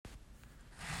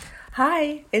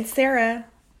Hi, it's Sarah.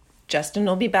 Justin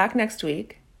will be back next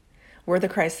week. We're the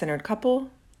Christ-centered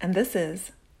couple, and this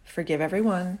is Forgive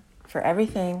Everyone for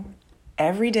Everything,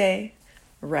 Every Day,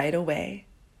 Right Away.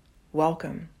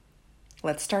 Welcome.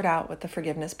 Let's start out with the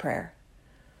forgiveness prayer.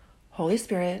 Holy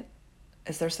Spirit,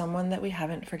 is there someone that we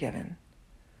haven't forgiven?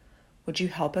 Would you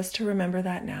help us to remember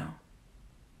that now?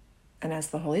 And as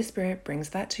the Holy Spirit brings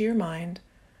that to your mind,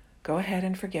 go ahead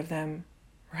and forgive them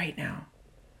right now.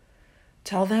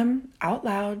 Tell them out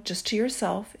loud, just to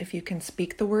yourself, if you can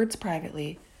speak the words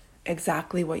privately,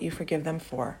 exactly what you forgive them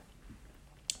for.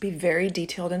 Be very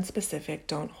detailed and specific.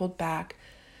 Don't hold back.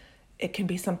 It can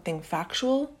be something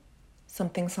factual,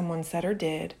 something someone said or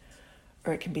did,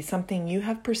 or it can be something you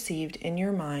have perceived in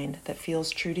your mind that feels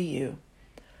true to you.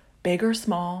 Big or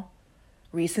small,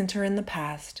 recent or in the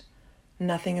past,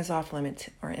 nothing is off limits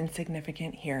or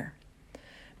insignificant here.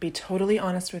 Be totally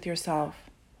honest with yourself.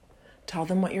 Tell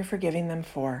them what you're forgiving them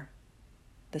for.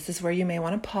 This is where you may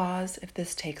want to pause if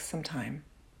this takes some time.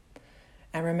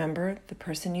 And remember, the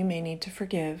person you may need to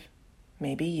forgive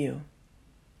may be you.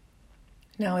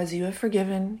 Now, as you have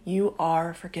forgiven, you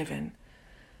are forgiven.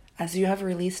 As you have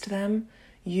released them,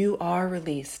 you are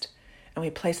released. And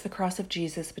we place the cross of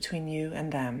Jesus between you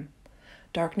and them.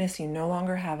 Darkness, you no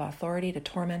longer have authority to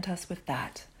torment us with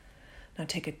that. Now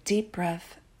take a deep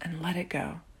breath and let it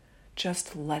go.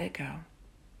 Just let it go.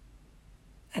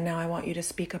 And now I want you to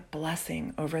speak a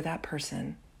blessing over that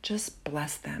person. Just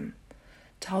bless them.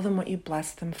 Tell them what you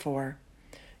blessed them for.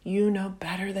 You know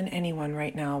better than anyone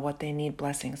right now what they need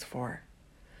blessings for.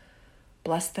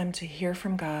 Bless them to hear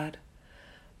from God.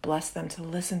 Bless them to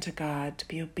listen to God, to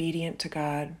be obedient to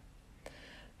God,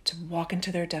 to walk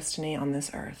into their destiny on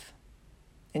this earth.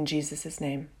 In Jesus'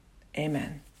 name,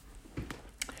 amen.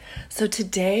 So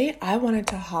today I wanted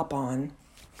to hop on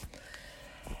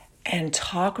and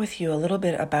talk with you a little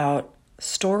bit about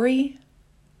story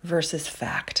versus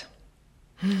fact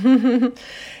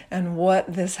and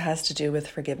what this has to do with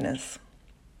forgiveness.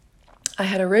 I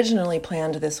had originally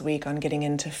planned this week on getting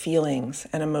into feelings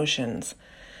and emotions,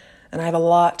 and I have a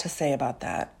lot to say about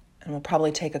that, and we'll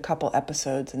probably take a couple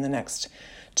episodes in the next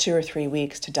 2 or 3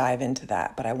 weeks to dive into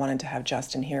that, but I wanted to have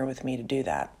Justin here with me to do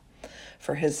that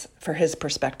for his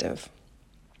perspective.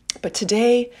 But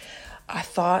today, I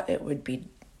thought it would be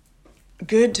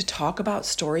good to talk about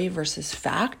story versus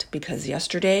fact, because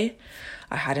yesterday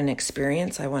I had an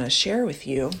experience I want to share with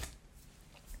you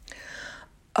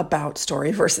about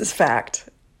story versus fact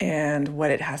and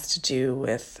what it has to do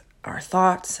with our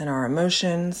thoughts and our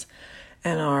emotions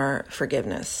and our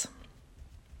forgiveness.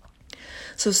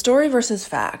 So story versus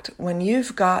fact, when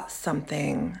you've got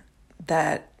something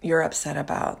that you're upset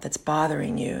about, that's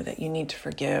bothering you, that you need to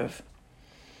forgive,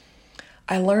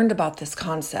 I learned about this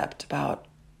concept about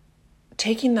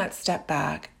taking that step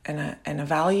back and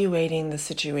evaluating the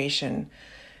situation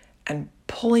and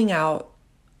pulling out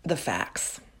the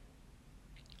facts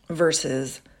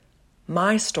versus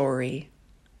my story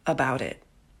about it.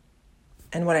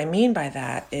 And what I mean by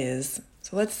that is,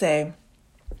 so let's say,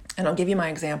 and I'll give you my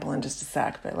example in just a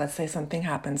sec, but let's say something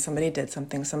happened, somebody did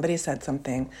something, somebody said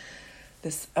something,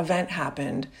 this event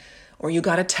happened, or you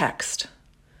got a text.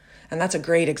 And that's a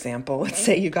great example. Let's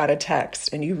say you got a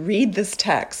text and you read this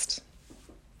text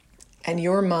and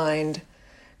your mind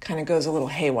kind of goes a little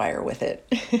haywire with it.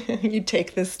 You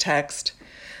take this text.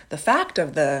 The fact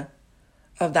of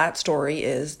that story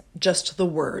is just the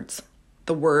words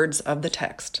of the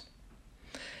text.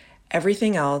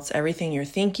 Everything else, everything you're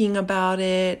thinking about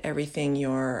it, everything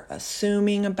you're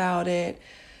assuming about it,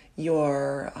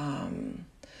 your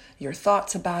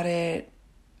thoughts about it,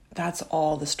 that's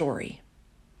all the story.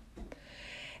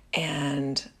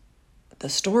 And the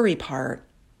story part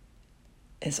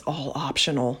is all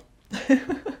optional.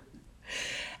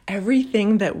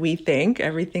 Everything that we think,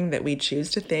 everything that we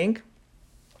choose to think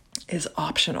is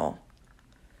optional.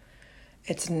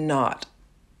 It's not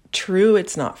true.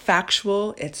 It's not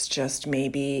factual. It's just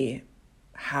maybe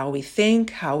how we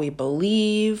think, how we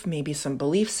believe, maybe some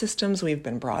belief systems we've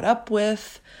been brought up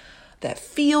with that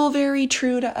feel very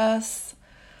true to us.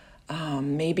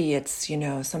 Maybe it's,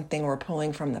 something we're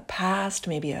pulling from the past,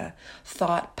 maybe a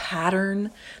thought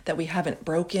pattern that we haven't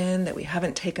broken, that we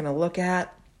haven't taken a look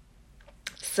at.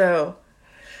 So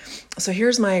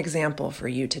here's my example for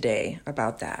you today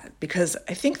about that, because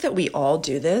I think that we all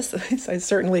do this. I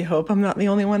certainly hope I'm not the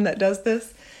only one that does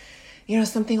this.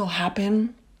 Something will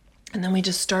happen and then we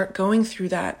just start going through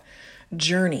that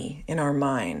journey in our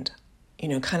mind,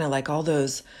 kind of like all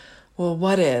those, well,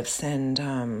 what ifs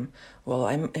and,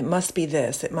 it must be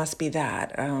this, it must be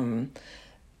that. And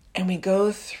we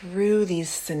go through these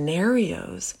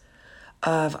scenarios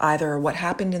of either what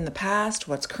happened in the past,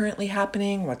 what's currently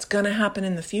happening, what's going to happen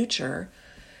in the future.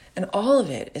 And all of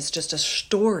it is just a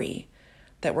story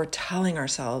that we're telling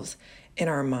ourselves in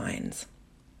our minds.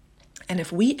 And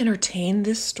if we entertain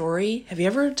this story, have you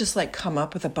ever just like come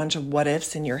up with a bunch of what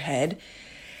ifs in your head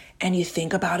and you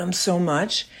think about them so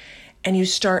much and you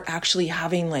start actually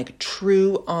having like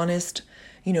true, honest,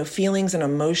 feelings and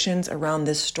emotions around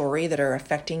this story that are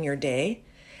affecting your day?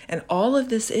 And all of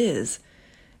this is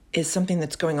something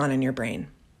that's going on in your brain.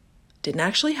 Didn't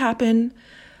actually happen,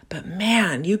 but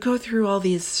man, you go through all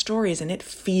these stories and it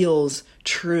feels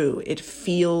true. It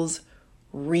feels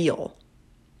real.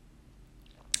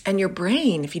 And your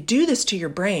brain, if you do this to your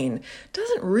brain,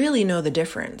 doesn't really know the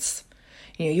difference.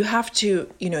 You have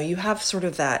to, you have sort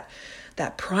of that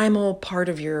primal part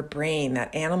of your brain,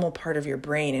 that animal part of your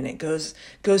brain, and it goes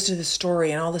to the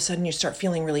story, and all of a sudden you start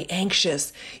feeling really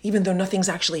anxious, even though nothing's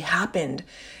actually happened.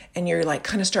 And you're like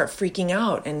kind of start freaking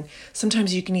out. And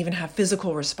sometimes you can even have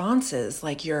physical responses,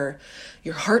 like your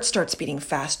heart starts beating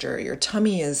faster. Your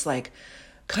tummy is like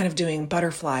kind of doing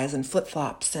butterflies and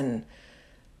flip-flops, and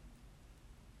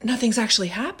nothing's actually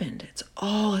happened. It's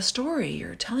all a story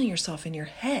you're telling yourself in your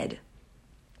head.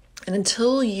 And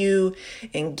until you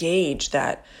engage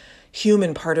that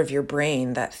human part of your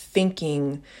brain, that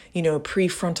thinking,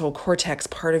 prefrontal cortex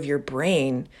part of your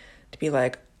brain, to be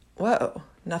like, whoa,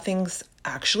 nothing's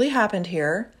actually happened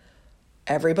here.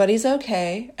 Everybody's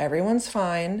okay. Everyone's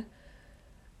fine.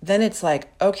 Then it's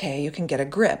like, okay, you can get a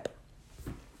grip.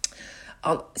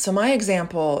 So my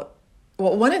example,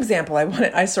 one example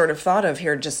I sort of thought of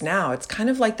here just now, it's kind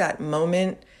of like that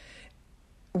moment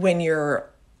when you're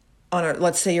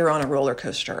let's say you're on a roller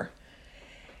coaster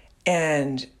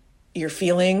and you're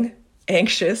feeling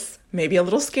anxious, maybe a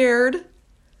little scared,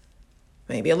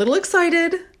 maybe a little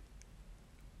excited.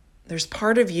 There's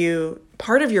part of your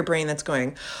brain that's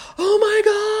going, oh my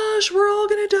gosh, we're all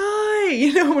going to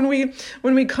die.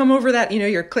 When we come over that,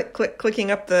 you're clicking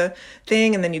up the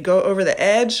thing and then you go over the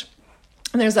edge.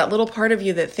 And there's that little part of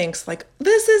you that thinks like,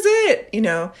 this is it,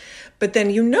 but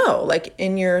then, like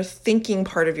in your thinking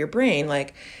part of your brain,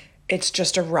 like, it's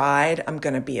just a ride. I'm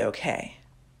going to be okay.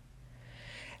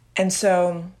 And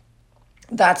so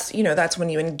that's when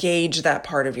you engage that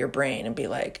part of your brain and be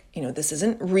like, this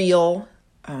isn't real.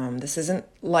 This isn't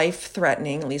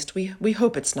life-threatening. At least we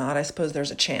hope it's not. I suppose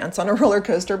there's a chance on a roller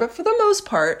coaster, but for the most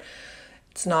part,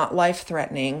 it's not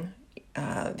life-threatening.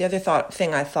 The other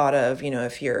thing I thought of,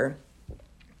 if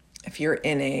you're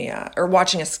in or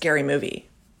watching a scary movie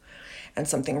and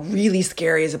something really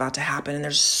scary is about to happen and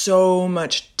there's so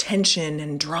much tension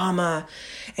and drama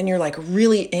and you're like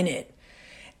really in it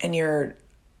and you're,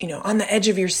 on the edge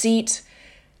of your seat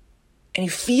and you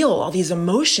feel all these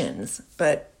emotions,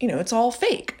 but, it's all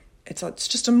fake. It's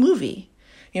just a movie.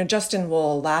 Justin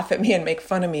will laugh at me and make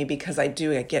fun of me because I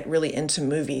get really into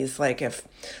movies. Like if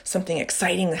something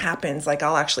exciting happens, like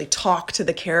I'll actually talk to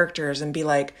the characters and be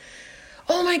like,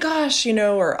 oh my gosh,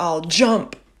 or I'll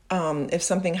jump if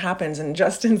something happens. And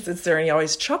Justin sits there and he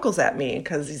always chuckles at me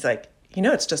because he's like,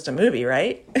 it's just a movie,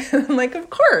 right? I'm like, of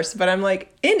course. But I'm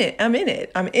like, in it. I'm in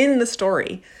it. I'm in the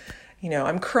story.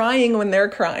 I'm crying when they're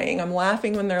crying. I'm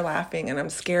laughing when they're laughing. And I'm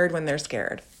scared when they're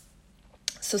scared.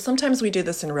 So sometimes we do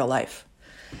this in real life.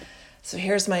 So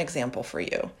here's my example for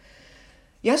you.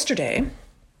 Yesterday,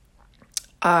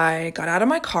 I got out of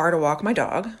my car to walk my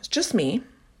dog. It's just me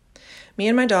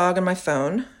and my dog and my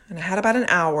phone. And I had about an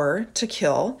hour to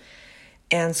kill.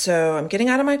 And so I'm getting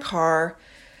out of my car.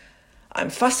 I'm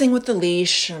fussing with the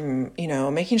leash. I'm,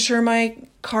 making sure my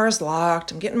car's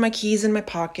locked. I'm getting my keys in my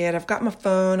pocket. I've got my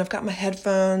phone. I've got my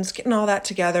headphones, getting all that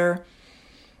together.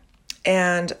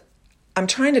 And I'm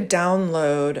trying to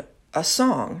download a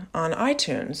song on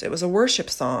iTunes. It was a worship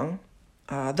song,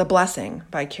 The Blessing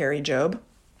by Carrie Job.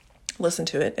 Listen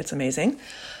to it. It's amazing.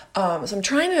 So I'm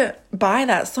trying to buy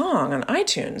that song on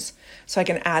iTunes so I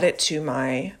can add it to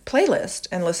my playlist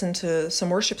and listen to some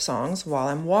worship songs while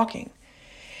I'm walking.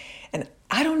 And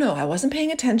I don't know, I wasn't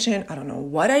paying attention. I don't know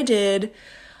what I did.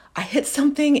 I hit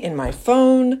something in my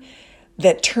phone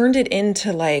that turned it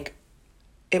into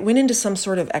it went into some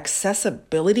sort of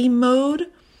accessibility mode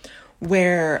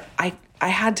where I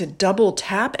had to double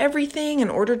tap everything in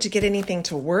order to get anything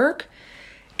to work.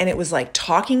 And it was like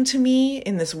talking to me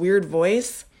in this weird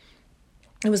voice.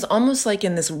 It was almost like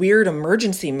in this weird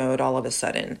emergency mode all of a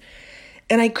sudden.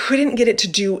 And I couldn't get it to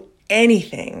do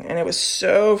anything. And it was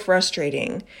so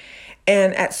frustrating.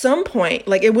 And at some point,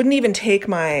 it wouldn't even take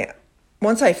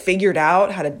once I figured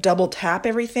out how to double tap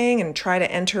everything and try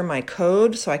to enter my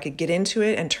code so I could get into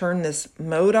it and turn this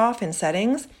mode off in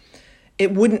settings,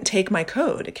 it wouldn't take my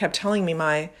code. It kept telling me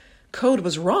my code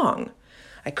was wrong.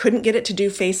 I couldn't get it to do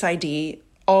Face ID,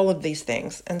 all of these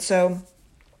things. And so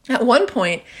at one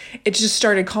point, it just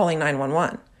started calling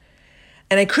 911.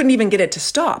 And I couldn't even get it to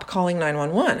stop calling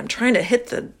 911. I'm trying to hit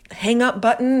the hang up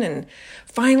button, and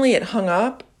finally it hung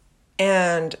up.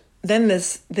 And then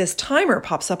this timer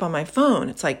pops up on my phone.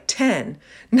 It's like 10,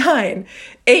 9,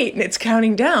 8, and it's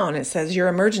counting down. It says your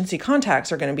emergency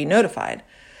contacts are going to be notified.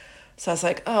 So I was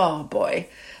like, oh boy.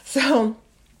 So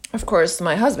of course,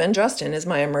 my husband, Justin, is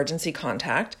my emergency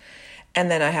contact.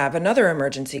 And then I have another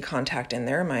emergency contact in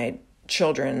there, my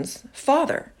children's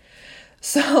father.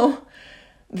 So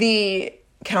the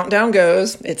countdown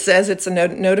goes. It says it's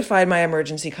notified my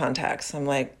emergency contacts. I'm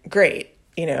like, great.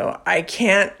 I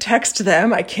can't text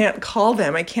them. I can't call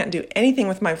them. I can't do anything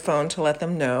with my phone to let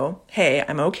them know, hey,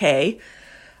 I'm okay.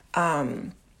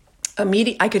 I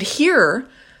could hear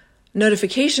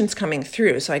notifications coming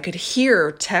through. So I could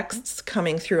hear texts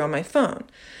coming through on my phone.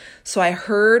 So I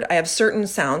have certain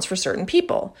sounds for certain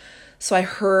people. So I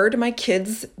heard my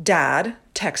kid's dad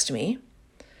text me.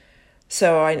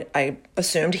 So I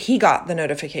assumed he got the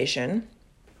notification.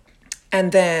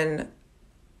 And then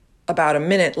about a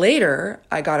minute later,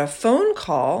 I got a phone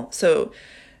call. So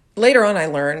later on, I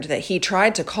learned that he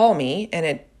tried to call me and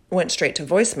it went straight to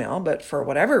voicemail. But for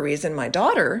whatever reason, my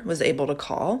daughter was able to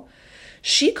call.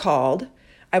 She called.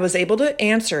 I was able to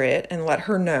answer it and let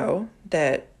her know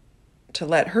to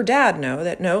let her dad know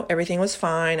that no, everything was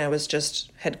fine. I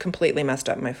had completely messed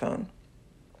up my phone.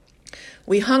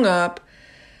 We hung up.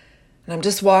 And I'm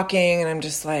just walking and I'm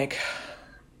just like,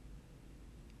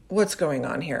 what's going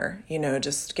on here?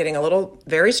 Just getting a little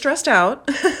very stressed out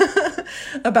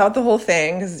about the whole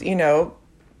thing because,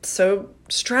 so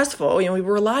stressful. We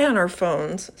rely on our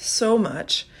phones so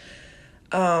much,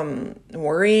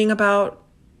 worrying about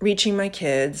reaching my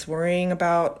kids, worrying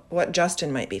about what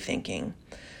Justin might be thinking.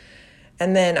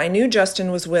 And then I knew Justin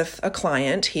was with a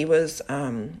client. He was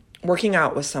working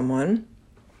out with someone.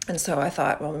 And so I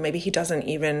thought, well, maybe he doesn't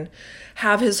even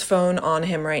have his phone on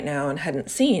him right now and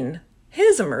hadn't seen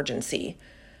his emergency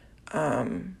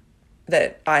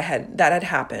that had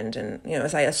happened. And,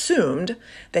 as I assumed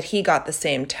that he got the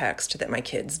same text that my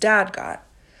kid's dad got.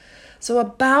 So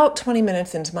about 20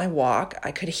 minutes into my walk,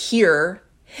 I could hear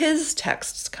his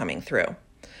texts coming through.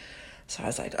 So I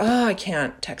was like, oh, I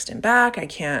can't text him back. I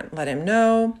can't let him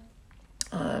know.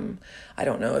 I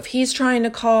don't know if he's trying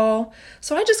to call.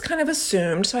 So I just kind of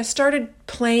assumed. So I started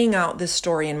playing out this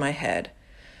story in my head.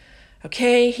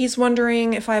 Okay, he's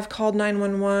wondering if I've called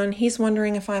 911. He's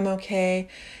wondering if I'm okay.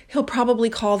 He'll probably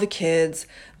call the kids.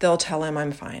 They'll tell him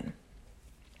I'm fine.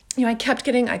 I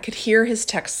could hear his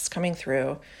texts coming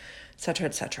through, et cetera,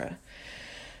 et cetera.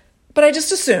 But I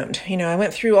just assumed, I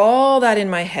went through all that in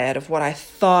my head of what I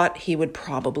thought he would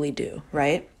probably do,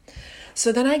 right?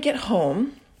 So then I get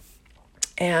home.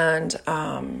 And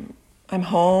I'm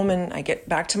home and I get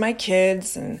back to my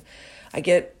kids and I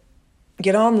get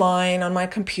online on my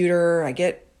computer. I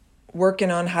get working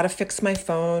on how to fix my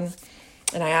phone.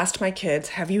 And I asked my kids,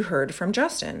 have you heard from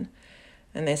Justin?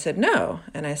 And they said, no.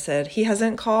 And I said, he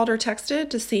hasn't called or texted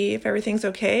to see if everything's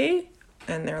okay?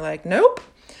 And they're like, nope.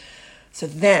 So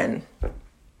then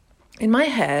in my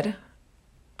head,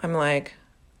 I'm like,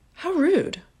 how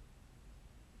rude.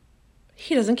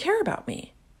 He doesn't care about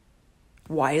me.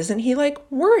 Why isn't he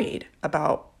worried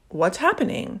about what's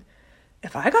happening?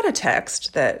 If I got a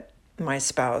text that my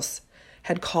spouse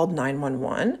had called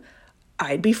 911,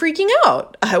 I'd be freaking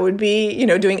out. I would be,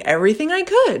 doing everything I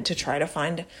could to try to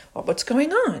find what's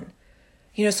going on.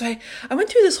 So I went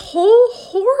through this whole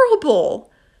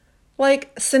horrible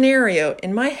scenario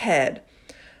in my head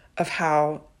of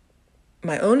how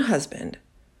my own husband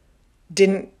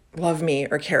didn't love me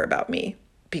or care about me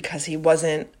because he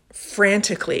wasn't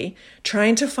frantically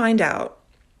trying to find out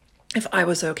if I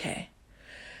was okay.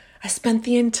 I spent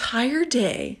the entire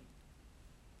day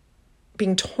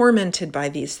being tormented by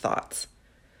these thoughts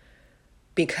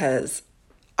because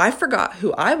I forgot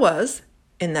who I was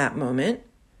in that moment.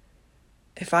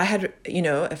 If I had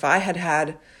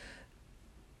had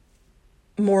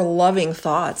more loving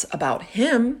thoughts about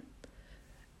him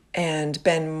and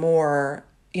been more,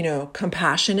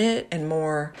 compassionate and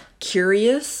more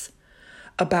curious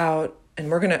about, and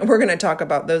we're gonna talk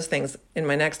about those things in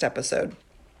my next episode,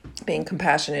 being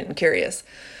compassionate and curious.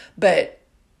 But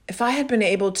if I had been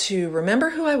able to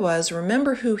remember who I was,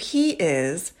 remember who he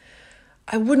is,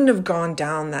 I wouldn't have gone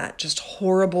down that just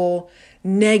horrible,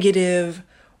 negative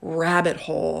rabbit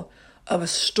hole of a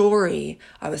story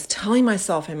I was telling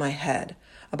myself in my head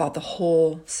about the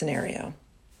whole scenario.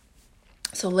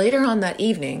 So later on that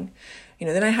evening,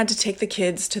 Then I had to take the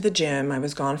kids to the gym. I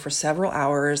was gone for several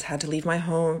hours, had to leave my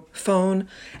phone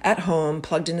at home,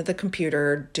 plugged into the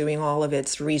computer, doing all of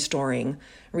its resetting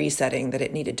that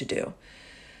it needed to do.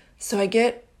 So I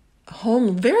get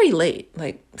home very late,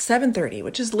 like 7:30,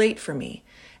 which is late for me.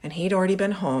 And he'd already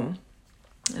been home.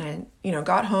 And I,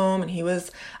 got home and he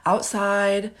was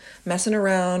outside messing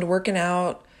around, working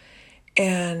out,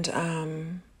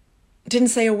 and didn't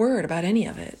say a word about any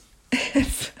of it.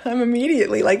 I'm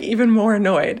immediately even more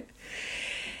annoyed.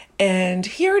 And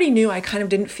he already knew I kind of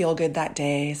didn't feel good that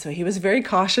day. So he was very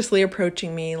cautiously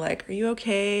approaching me like, are you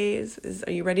okay?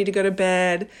 Are you ready to go to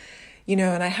bed?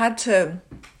 And I had to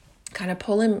kind of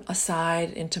pull him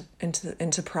aside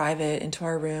into private, into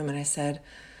our room. And I said,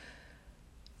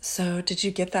 so did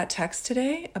you get that text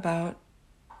today about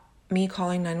me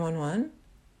calling 911?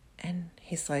 And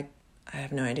he's like, I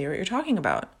have no idea what you're talking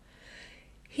about.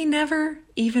 He never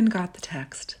even got the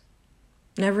text.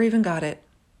 Never even got it.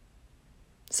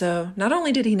 So not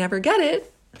only did he never get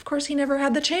it, of course he never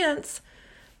had the chance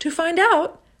to find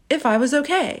out if I was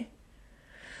okay.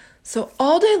 So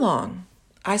all day long,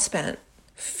 I spent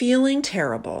feeling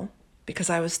terrible because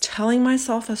I was telling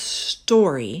myself a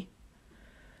story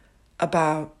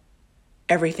about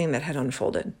everything that had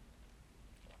unfolded.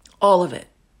 All of it,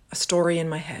 a story in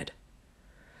my head.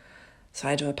 So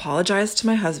I had to apologize to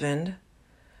my husband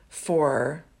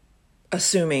for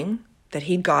assuming that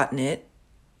he'd gotten it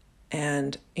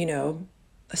and,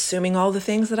 assuming all the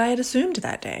things that I had assumed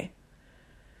that day.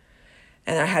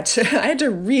 And I had to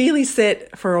really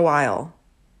sit for a while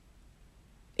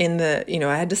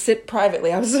I had to sit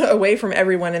privately. I was away from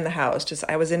everyone in the house.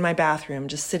 I was in my bathroom,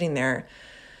 just sitting there,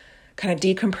 kind of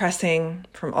decompressing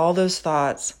from all those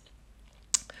thoughts,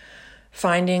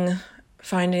 finding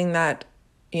that,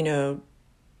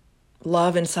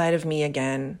 love inside of me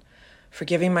again,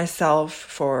 forgiving myself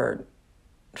for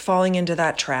falling into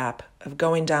that trap of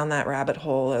going down that rabbit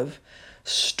hole of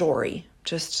story,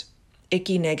 just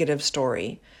icky negative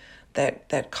story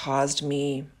that caused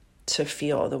me to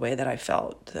feel the way that I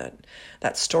felt.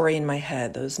 That story in my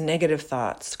head, those negative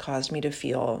thoughts caused me to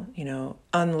feel,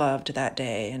 unloved that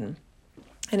day. And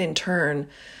in turn,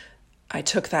 I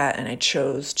took that and I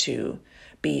chose to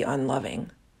be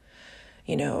unloving.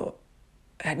 It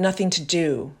had nothing to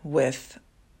do with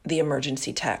the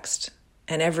emergency text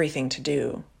and everything to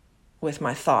do with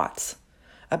my thoughts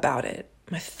about it.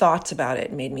 My thoughts about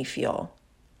it made me feel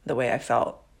the way I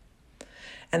felt.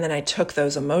 And then I took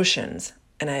those emotions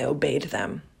and I obeyed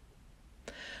them.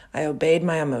 I obeyed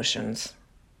my emotions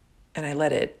and I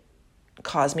let it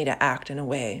cause me to act in a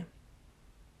way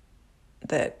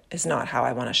that is not how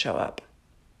I want to show up.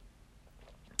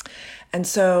 And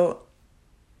so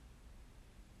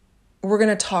we're going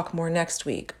to talk more next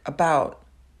week about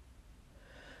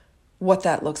what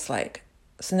that looks like.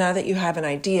 So now that you have an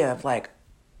idea of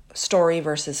story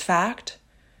versus fact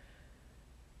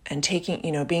and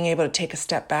being able to take a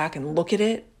step back and look at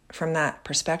it from that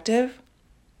perspective,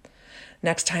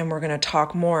 next time we're going to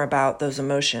talk more about those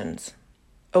emotions,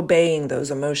 obeying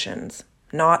those emotions,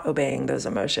 not obeying those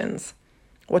emotions.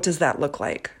 What does that look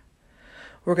like?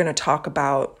 We're going to talk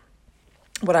about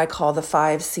what I call the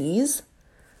 5 C's: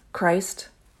 Christ,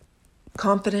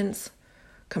 confidence,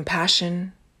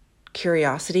 compassion,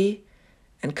 curiosity,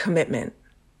 and commitment.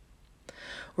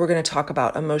 We're going to talk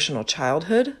about emotional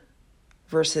childhood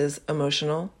versus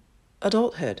emotional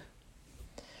adulthood.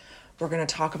 We're going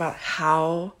to talk about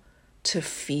how to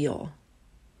feel,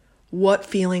 what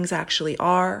feelings actually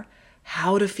are,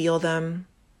 how to feel them,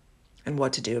 and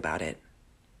what to do about it.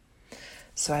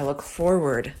 So I look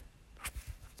forward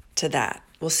to that.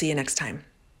 We'll see you next time.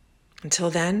 Until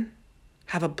then,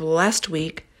 have a blessed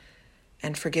week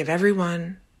and forgive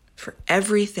everyone for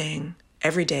everything,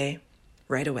 every day,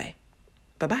 right away.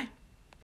 Bye-bye.